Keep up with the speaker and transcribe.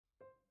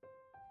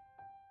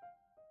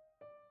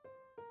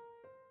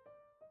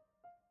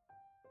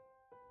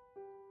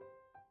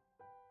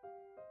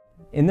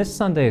In this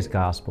Sunday's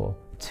gospel,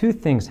 two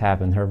things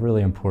happen that are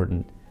really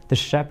important. The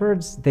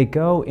shepherds, they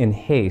go in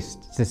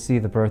haste to see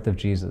the birth of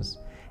Jesus.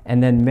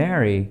 And then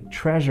Mary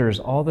treasures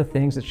all the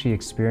things that she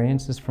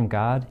experiences from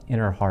God in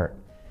her heart.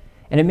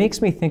 And it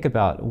makes me think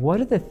about,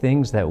 what are the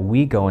things that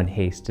we go in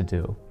haste to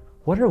do?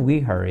 What are we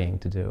hurrying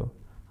to do?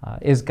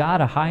 Is God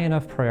a high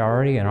enough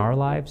priority in our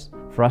lives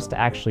for us to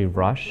actually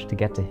rush to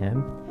get to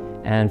Him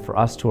and for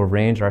us to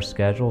arrange our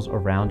schedules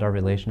around our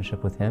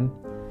relationship with Him?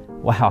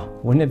 Wow,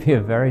 wouldn't it be a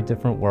very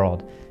different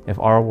world if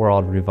our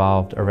world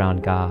revolved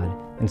around God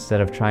instead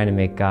of trying to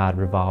make God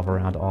revolve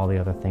around all the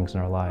other things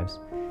in our lives?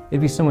 It'd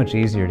be so much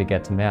easier to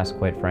get to Mass,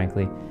 quite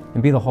frankly,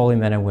 and be the holy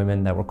men and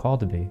women that we're called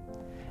to be.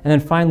 And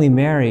then finally,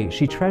 Mary,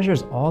 she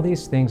treasures all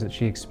these things that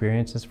she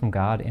experiences from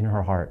God in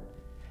her heart.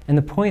 And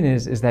the point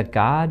is that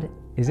God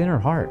is in her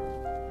heart.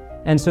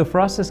 And so for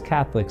us as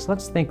Catholics,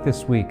 let's think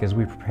this week as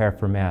we prepare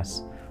for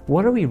Mass,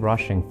 what are we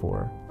rushing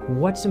for?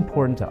 What's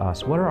important to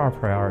us? What are our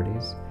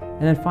priorities?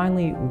 And then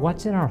finally,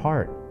 what's in our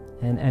heart?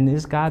 And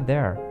is God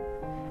there?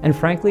 And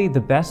frankly, the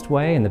best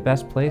way and the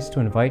best place to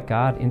invite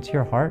God into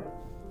your heart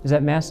is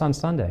at Mass on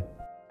Sunday.